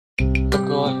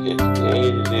Go ahead,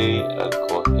 day, go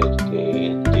ahead,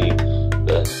 day.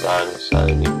 The sun is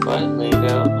shining brightly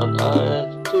down on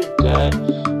us today.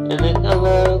 And it's a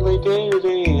lovely day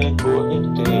today, and go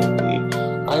ahead, day.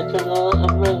 I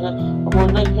cannot imagine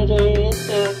what I could day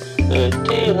the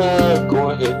day, go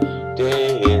ahead,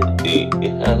 day.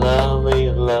 It's a lovely,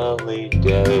 lovely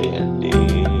day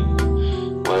indeed.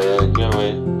 When you're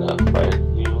in a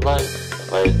friend you like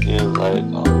a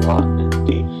lot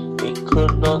indeed. It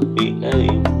could not be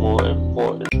any more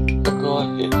important. Go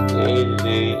ahead, day,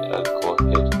 go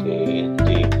ahead, day.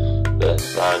 The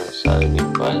sun is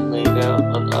shining brightly down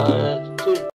on us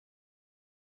today.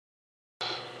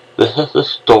 This is a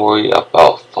story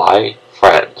about 5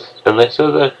 friends, and they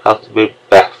said they have to be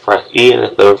best friends even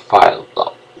if they were 5 of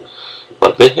them.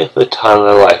 But this is the time of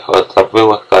their life where something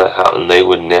was going to happen they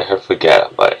would never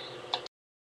forget about it.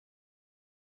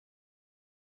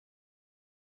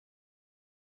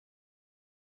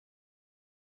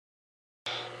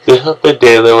 This is the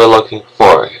day they were looking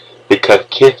for, because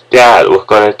Kid's dad was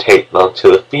going to take them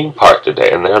to the theme park today,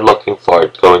 and they're looking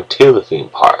forward to going to the theme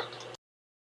park.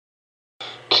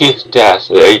 Kid's dad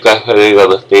said, "Are you guys ready to go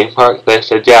to the theme park?" They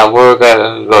said, "Yeah, we're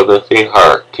going to go to the theme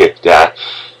park, Kid's dad."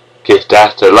 Kid's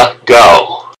dad said, "Let's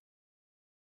go."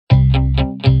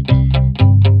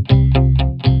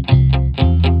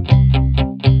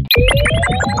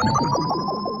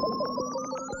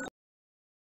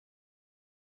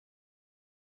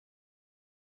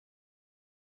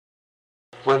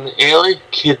 When the alien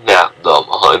kidnapped them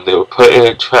and they were put in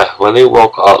a trap, when they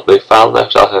woke up, they found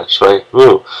themselves in a strange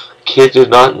room. Kid did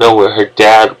not know where her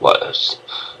dad was,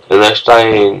 and they're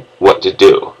studying what to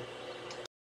do.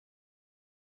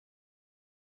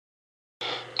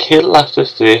 Kid left to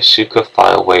see if she could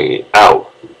find a way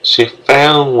out. She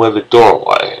found where the door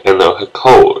was, and there was a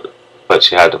code, but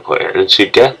she had to put in. And she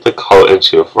guessed the code, and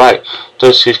she was right.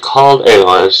 So she called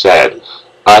everyone and said,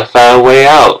 "I found a way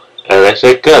out." And they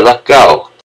said, "Good, let's go."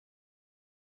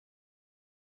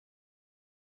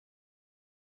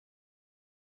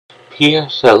 Peter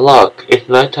said, "Look, it's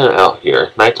nighttime out here.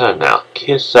 It's nighttime now."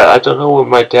 Kid said, "I don't know where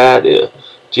my dad is.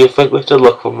 Do you think we should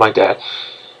look for my dad?"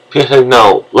 Peter said,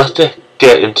 "No, let's just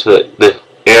get into the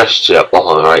airship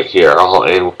right here,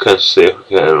 and we can see if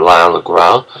we can lie on the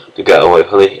ground to get away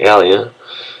from the alien."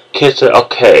 Kid said,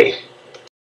 "Okay."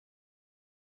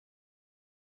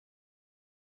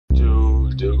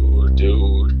 Do do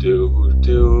do do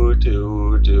do do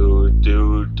do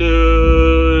do do do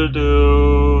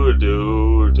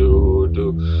do do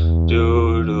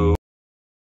do do.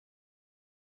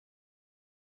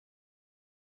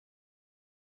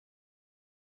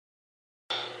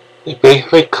 They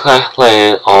basically crash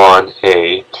landed on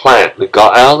a planet. They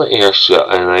got out of the airship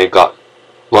and they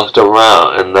looked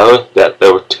around and noticed that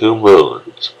there were 2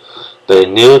 moons. They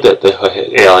knew that they were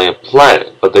an alien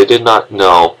planet, but they did not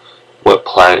know what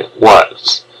planet it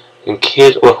was. And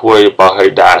Kid was worried about her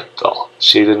dad though.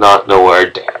 She did not know where her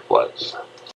dad was.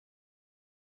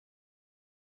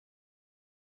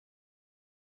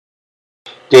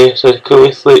 Dave said, "Could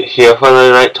we sleep here for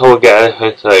the night till we get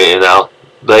everything straightened out?"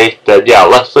 They said, "Yeah,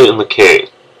 let's sleep in the cave."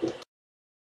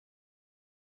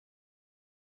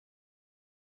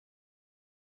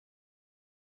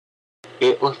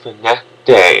 It was the next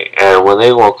day, and when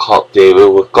they woke up, David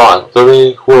was gone, so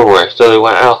they were worried, so they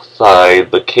went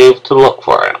outside the cave to look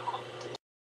for him.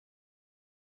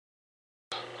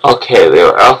 Okay, they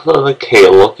were outside the cave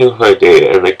looking for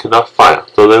David, and they could not find him,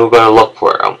 so they were going to look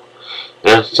for him.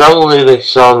 And suddenly they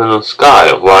saw him in the sky,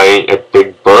 flying a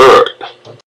big bird.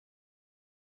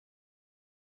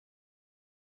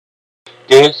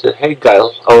 David said, "Hey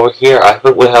guys, over here, I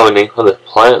think we have a name for this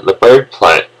planet, the bird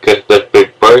planet, because there's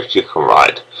big birds you can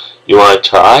ride. You want to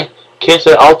try?" Kid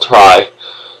said, "I'll try."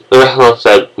 The rest of them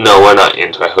said, "No, we're not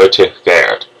interested, we're too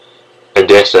scared." And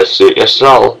David said, "Suit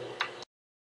yourself."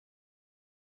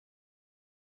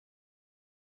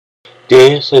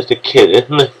 David said to Kid,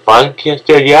 "Isn't it fun?" Kid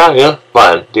said, "Yeah, it is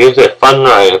fun." David said, "Fun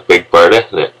riding a big bird,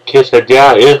 isn't it?" Kid said,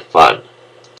 "Yeah, it is fun."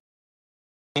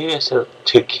 David said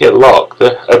to Kid, "Look,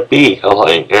 there's a bee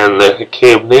flying, and there's a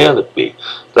cave near the bee.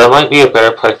 That might be a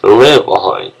better place to live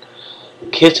flying."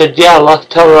 Kid said, "Yeah, let's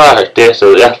tell her." David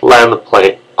said, "Let's land the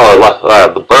plane, or let's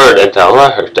land the bird and tell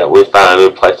her that we found a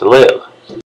new place to live."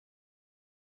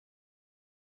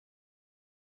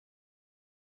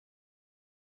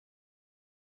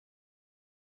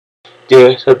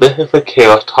 David said, "This is the cave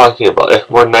I was talking about. It's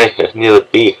more nice. It's near the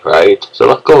beach, right? So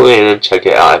let's go in and check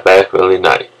it out. I bet it's really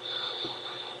nice."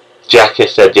 Jackie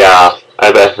said, "Yeah,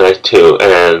 I bet it's nice too."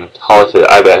 And Holly said,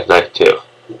 "I bet it's nice too."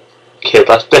 Kid,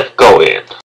 let's just go in.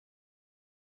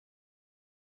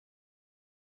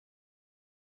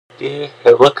 Yeah,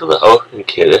 hey, look at the ocean,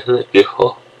 kid. Isn't it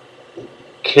beautiful?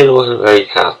 Kid wasn't very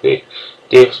happy.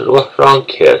 Dave said, "What's wrong,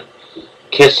 kid?"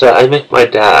 Kid said, "I miss my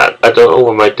dad. I don't know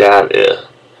where my dad is."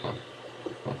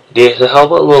 Dave said, "How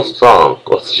about a little song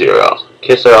with Zero?"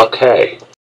 Kid said, "Okay."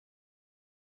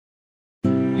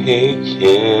 Hey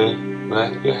kid,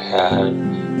 rest your head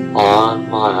on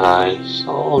my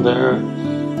shoulder.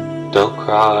 Don't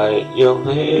cry, you'll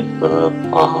make the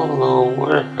problem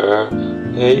worse.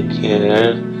 Hey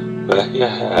kid, rest your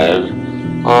head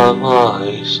on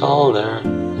my shoulder.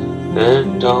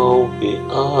 And don't be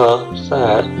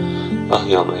upset, or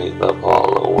you'll make the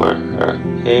problem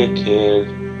worse. Hey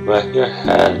kid, rest your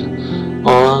head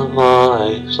on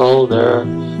my shoulder.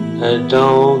 And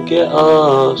don't get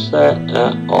upset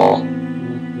at all.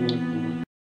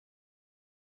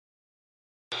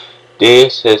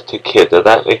 Dave says to Kid, "Did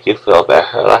that make you feel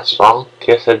better, that song?"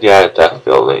 Kid said, "Yeah, it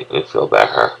definitely made me feel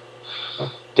better."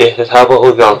 Dave says, "How about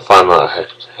we go and find out?"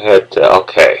 Kid said,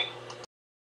 "Okay."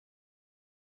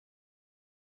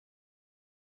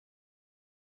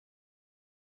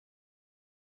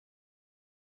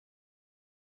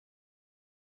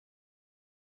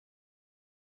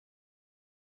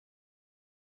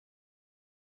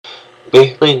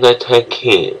 Basically, nighttime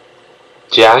came.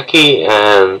 Jackie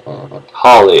and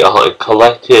Holly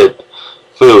collected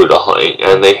food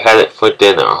and they had it for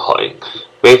dinner.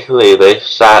 Basically, they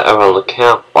sat around the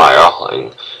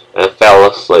campfire and fell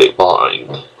asleep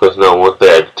because no one was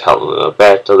there to tell them to go to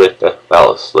bed, so they just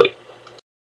fell asleep.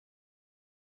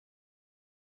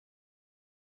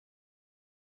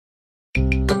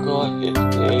 Of course,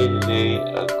 it's day to day,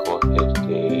 of course, it's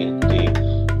day and day.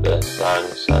 The sun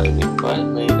is shining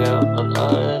brightly down on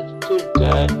us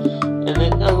today, and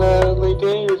it's a lovely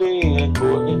day today, of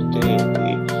course, it's day and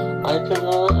day. I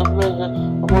cannot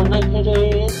imagine what night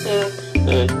today is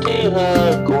the day,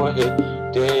 of course,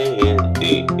 it's day and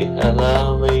day. It's a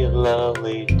lovely,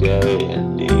 lovely day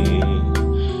and day.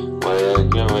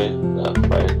 When you're with a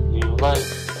friend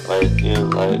you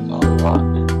like a lot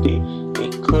indeed.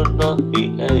 It could not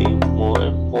be any